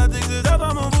 omdat ik ze zelf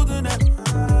aan mijn voeten heb.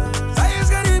 Zij is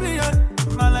Caribbean,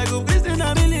 maar lijkt op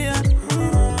Christina Milian.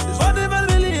 Dus wat is wel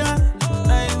Milian?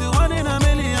 Hij is the one in a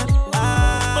million.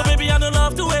 But baby, I don't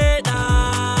have to wait.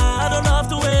 I don't have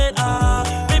to wait.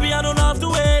 Baby, I don't have to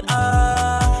wait.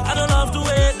 I don't have to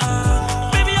wait.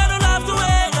 Baby, I don't have to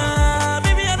wait.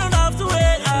 Baby, I don't have to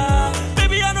wait.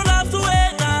 Baby, I don't have to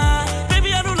wait.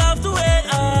 Baby, I don't have to wait.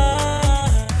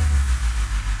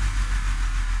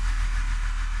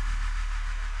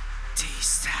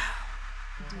 T-style.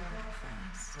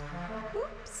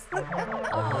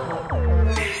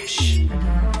 Nash.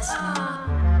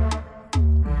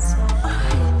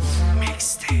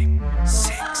 Mixtape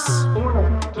 6.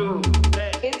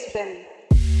 It's been.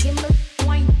 Give me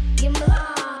wine, give me,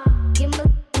 give me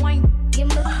wine, give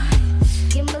me,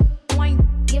 give me wine,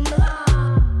 give me,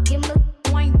 give me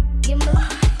wine, give me,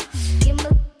 give me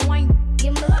wine,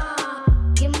 give me,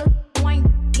 give me wine,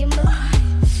 give me,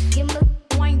 give me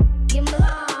wine, give me,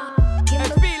 give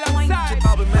me wine.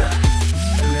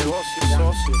 El negocio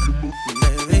socio.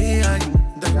 De día y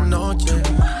de noche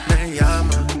me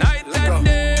llama. ¿Qué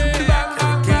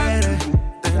quiere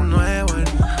de nuevo en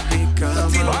mi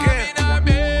cama?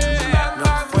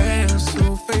 No fue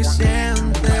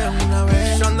suficiente una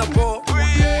vez.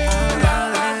 Ahora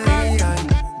de día y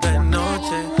de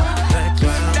noche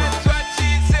reclama.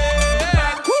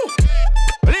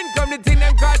 Well, in come the thing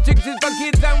them call chicks is for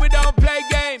kids and we don't play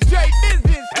games. Straight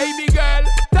business, hey big girl,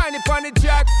 tiny pon the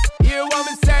track. Hear what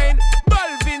me saying?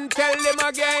 Balvin, tell them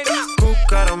again.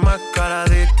 Buscaron más cara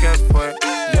de que fue.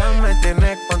 Ya me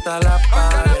tienes contra la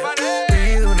pared.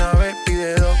 Pide una vez,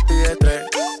 pide dos, pide tres.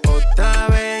 Otra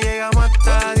vez llegamos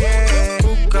hasta 10.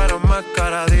 Buscaron más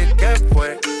cara de que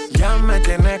fue. Ya me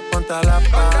tienes contra la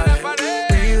pared.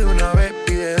 Pide una vez,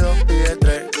 pide dos, pide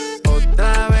tres.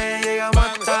 Otra vez llegamos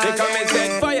hasta 10. They come and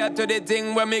set fire to the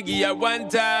thing when me give her one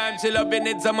time. She loving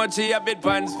it so much she have it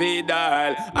pants feed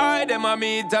all. I dem a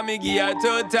meet and me give her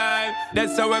 2 times.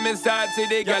 That's how when me start see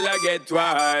the girl I get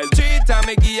wild. 3 times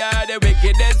me give her the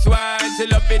wickedest one. She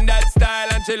loving that style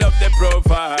and she love the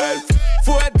profile.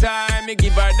 4 times me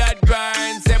give her that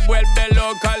grind. Say well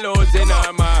below colors in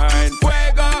her mind.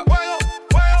 Fuego,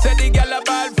 say the girl a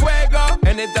ball fuego.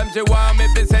 Anytime she want me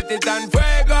fi set it on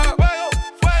fuego.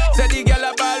 Say the girl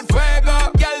a ball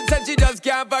fuego. Girl said she just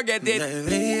can't forget it. De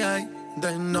día y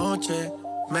de noche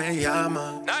me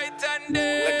llama. Night and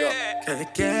day. ¿Qué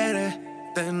quiere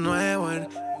de nuevo en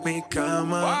mi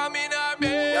cama?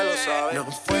 Ya lo sabes. No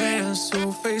fue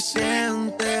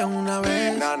suficiente una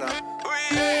vez.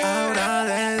 Ahora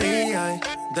de día y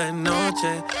de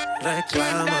noche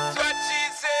reclama.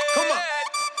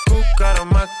 Buscaron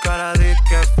más cara de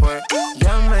que fue.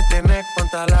 Ya me tienes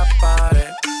contra la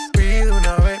pared. Pide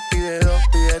una vez, pide dos,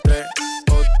 pide tres.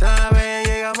 Otra vez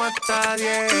llegamos hasta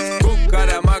 10.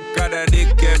 Buscara más cara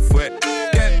de que fue.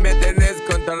 Que me tenés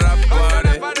contra la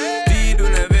pared. Pide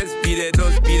una vez, pide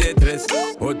dos, pide tres.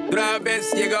 Otra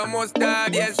vez llegamos hasta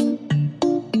 10.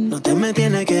 No te me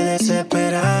tienes que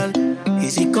desesperar. Y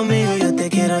si conmigo yo te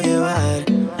quiero llevar,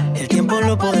 el tiempo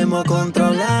lo podemos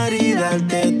controlar y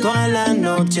darte toda la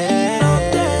noche. No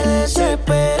te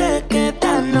desesperes que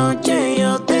esta noche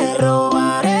yo te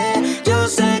robaré. Yo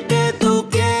sé que tú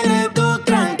quieres, tú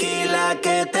tranquila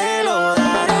que te lo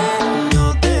daré.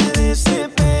 No te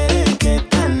desesperes que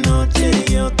esta noche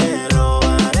yo te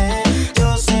robaré.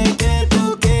 Yo sé que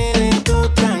tú quieres, tú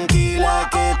tranquila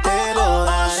que te lo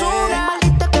daré. Soy un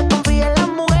maldito que confía en las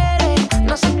mujeres.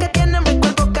 No sé qué tiene mi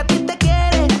cuerpo que a ti te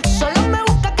quiere. Solo me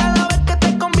busca cada vez que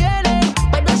te conviene.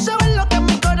 Pero eso es lo que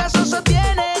mi corazón sostiene.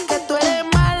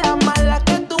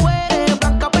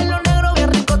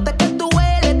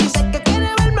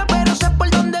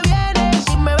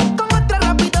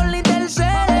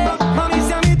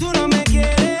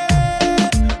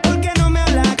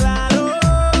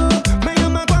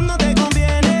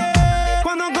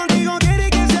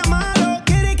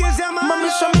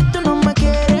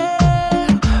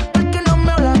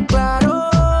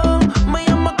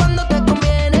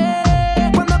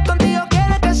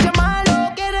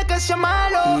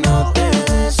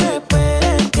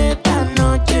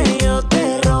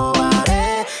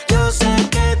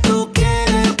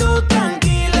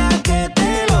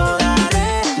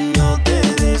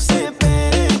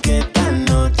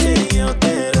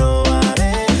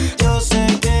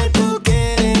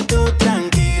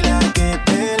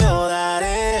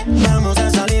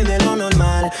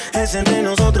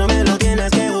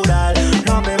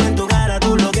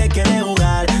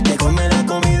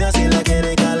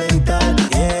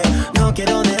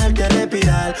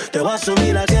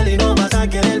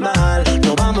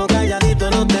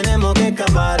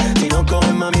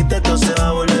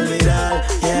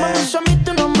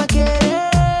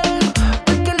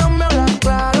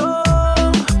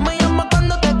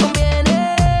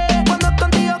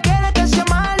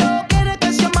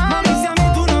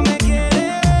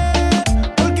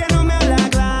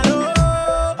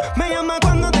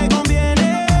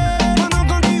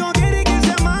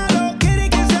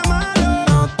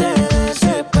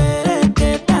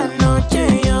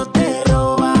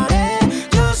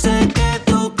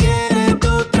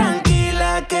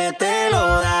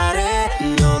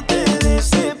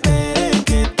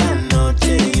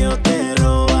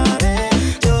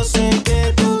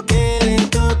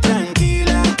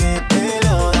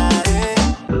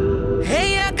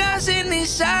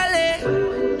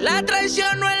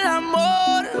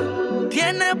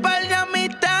 Tiene par de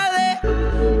amistades,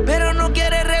 pero no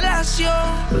quiere relación.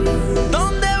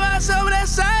 Donde va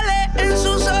sobresale, en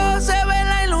sus ojos se ve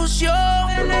la ilusión.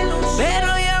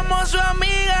 Pero llamó a su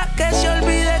amiga que se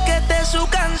olvide que esta es su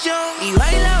canción. Y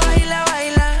baila, baila,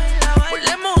 baila,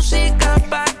 ponle música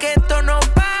pa' que esto no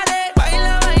pare.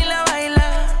 Baila, baila,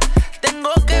 baila,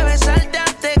 tengo que besarte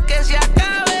antes que se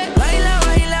acabe. Baila,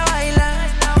 baila, baila,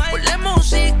 ponle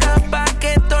música pa'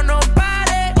 que esto no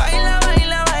pare. Baila,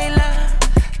 baila, baila,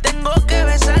 tengo que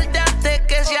besarte antes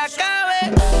que se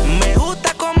acabe. Me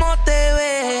gusta cómo te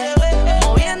ves,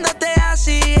 moviéndote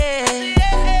así es,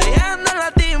 dejando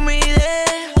la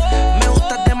timidez. Me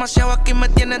gustas demasiado, aquí me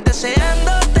tienes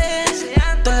deseándote,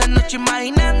 toda la noche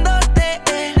imaginándote,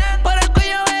 por el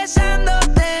cuello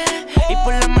besándote y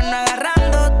por la mano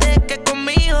agarrándote, que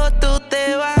conmigo tú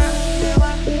te vas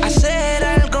a hacer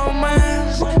algo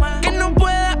más que no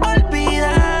puedas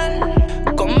olvidar.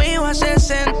 Conmigo haces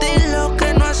sentir lo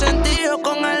que no has sentido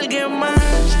con alguien más.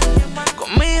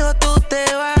 Conmigo tú te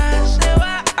vas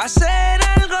a hacer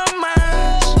algo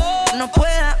más que no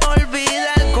puedas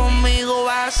olvidar. Conmigo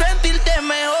vas a sentirte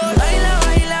mejor. Baila,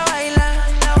 baila, baila,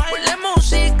 ponle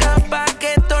música pa'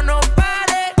 que esto no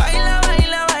pare. Baila,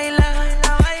 baila, baila,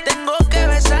 tengo que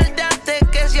besarte antes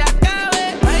que se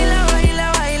acabe. Baila,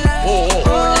 baila, baila,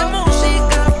 ponle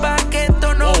música pa' que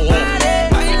esto no pare.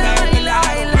 Baila, baila,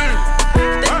 baila,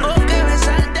 tengo que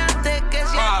besarte antes que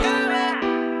se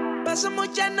acabe. Paso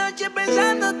muchas noches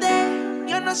pensándote,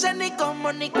 yo no sé ni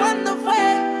cómo ni cuándo fue,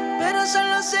 pero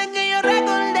solo sé que yo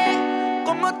recordé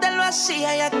cómo te lo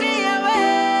hacía y aquella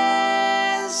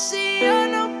vez. Si yo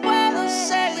no puedo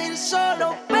seguir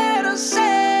solo, pero sé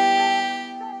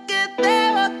que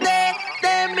te boté,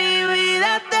 de mi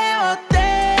vida te boté.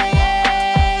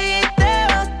 Y te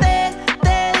boté,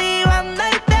 te di banda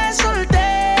y te solté.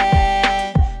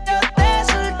 Yo te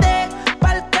solté,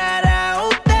 pa'l carajo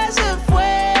usted se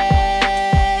fue.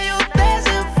 Y usted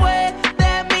se fue,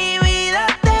 de mi vida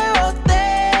te boté.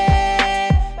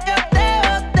 Yo te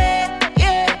boté,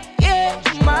 yeah, yeah,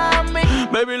 mami.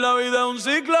 Baby, la vida es un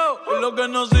ciclo y lo que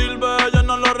no sirve ya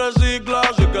no lo recicla.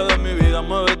 Así que de mi vida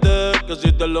muévete, que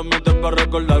si te lo metes para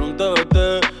recordar un TBT.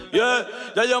 Yeah,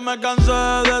 ya yo me cansé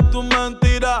de tus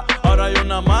mentiras, ahora hay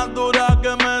una más dura que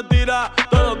me tira.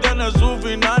 Todo tiene su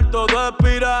final, todo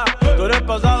expira. Tú eres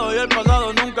pasado y el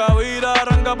pasado nunca vira.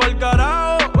 Arranca pa'l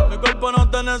carajo, mi cuerpo no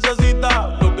te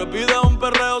necesita. Lo que pide es un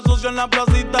perreo sucio en la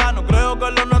placita. No creo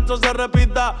que lo nuestro se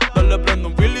repita. Dale, prende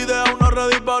un fil y deja uno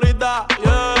ready pa' ahorita.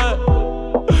 Yeah.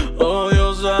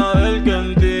 Odio saber que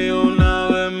en ti una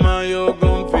vez más yo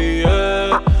confié.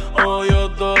 Odio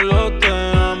todo lo te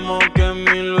amo que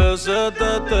mil veces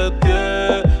te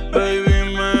testé.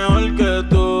 Baby, mejor que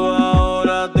tú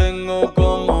ahora tengo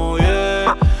como 10.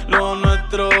 Lo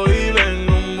nuestro vive en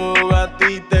un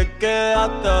Bugatti, te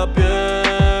quedaste a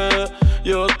pie.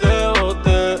 Yo te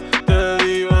boté, te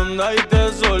di banda y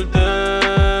te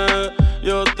solté.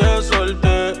 Yo te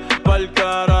solté, pa'l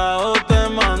carajo te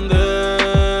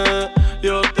mandé.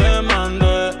 Yo te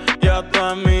mandé y a tu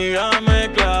amiga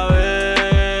me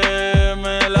clavé.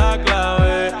 Me la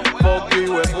clavé, poqui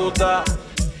hueputa.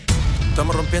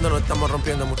 Estamos rompiendo, no estamos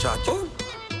rompiendo, muchachos.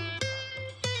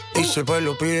 Y si el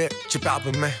pueblo pide,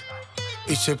 chipápenme.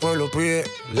 Y si el pueblo pide,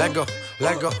 let go,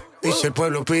 let go. Y si el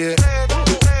pueblo pide,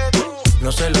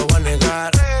 no se lo va a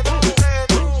negar.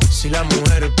 Si la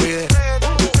mujer pide,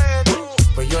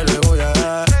 pues yo le voy a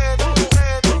dar.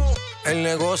 El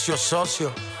negocio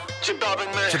socio,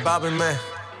 chipápenme.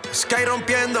 Sky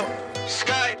rompiendo,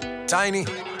 Sky, Tiny,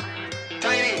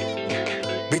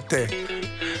 viste,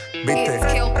 viste.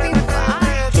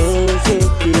 Don't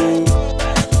fuck you,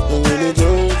 I'm gonna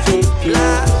don't fuck you. I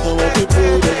want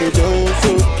people that they don't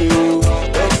fuck you.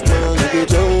 That's my nigga,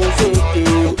 don't fuck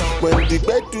you. When the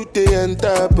bed do they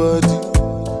enter body,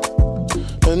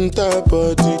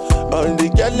 all the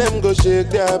girl them go shake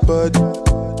their body.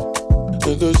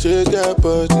 They go shake their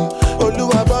body.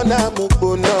 Oluwa bona mo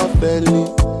gbona feli,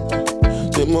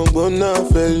 say mo gbona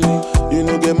feli. You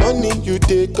know get money, you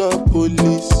take up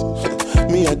police.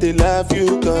 Me I dey love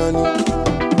you, Connie.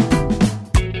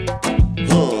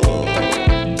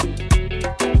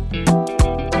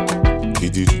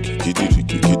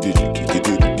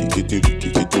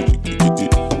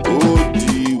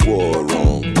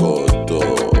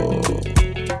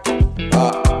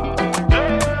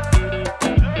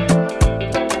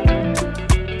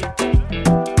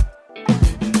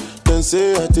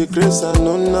 Say I take grace and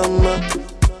no nama,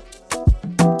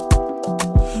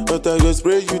 but I go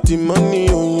spray you the money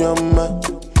on your ma.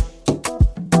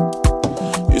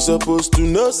 You supposed to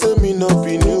know, say me no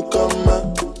be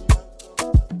newcomer.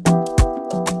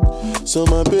 So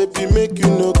my baby make you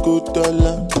no go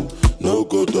dollar, no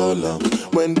go dollar.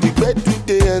 When the bed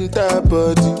they enter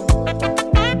body,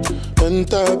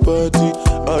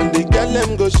 all the girl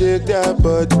them go shake their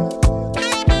body,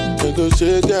 they go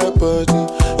shake their body.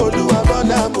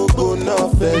 Oluwabana mo go na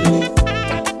feli,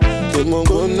 they mo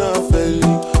go na feli.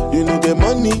 You know the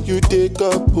money you take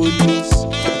up police,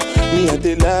 me I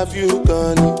they love you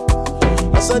gone.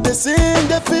 As I they sing,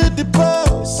 they feel the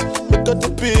pulse. Make all the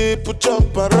people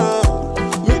jump around.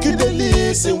 Make you they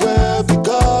listen well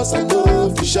because I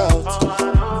know if you shout.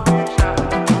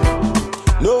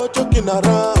 No joking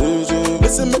around.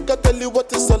 Listen, make I tell you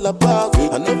what it's all about.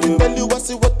 I know if you tell you I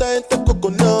see what I ain't the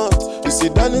coconut. You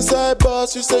sit down inside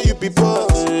boss, you say you be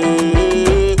boss.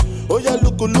 Oh yeah,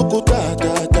 look da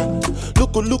da da.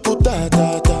 Look da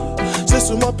da da. Say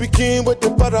so my picking with the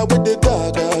para with the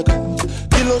ga ga ga.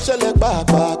 Kilo shell ba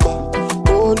ba ba.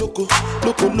 Oh look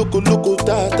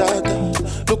da da da.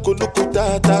 Look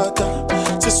da da da.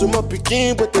 Say so my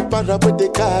picking with the para with the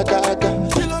ga ga ga.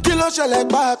 Kilo shell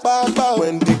ba ba ba.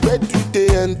 When the bed they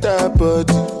enter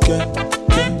body,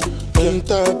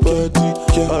 enter body.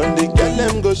 All the girl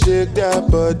them go shake their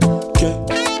body,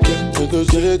 they go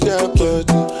shake their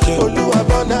body.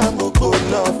 Oluwabana mo go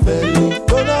na feli,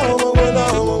 go na.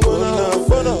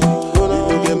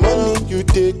 You get money, you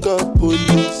take up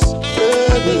police.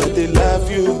 Baby, they love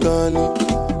you gone.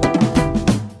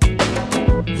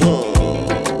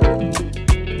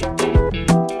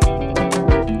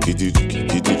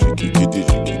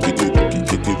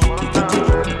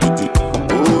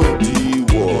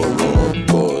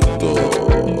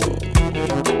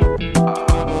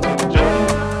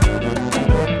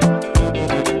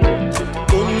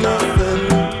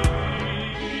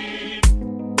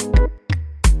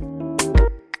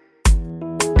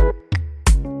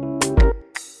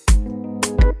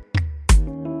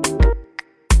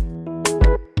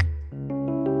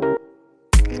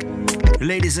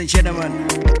 Ladies and gentlemen,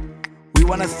 we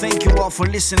want to thank you all for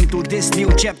listening to this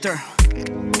new chapter.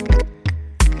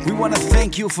 We want to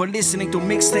thank you for listening to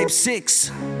Mixtape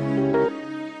 6.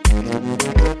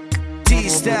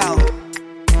 T-Style,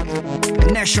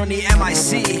 Nash on the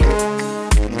MIC.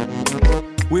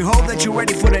 We hope that you're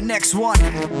ready for the next one.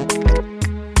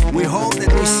 We hope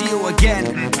that we see you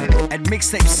again at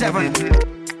Mixtape 7.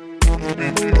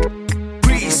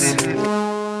 Peace,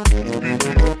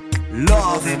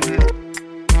 love,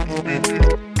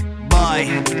 bye.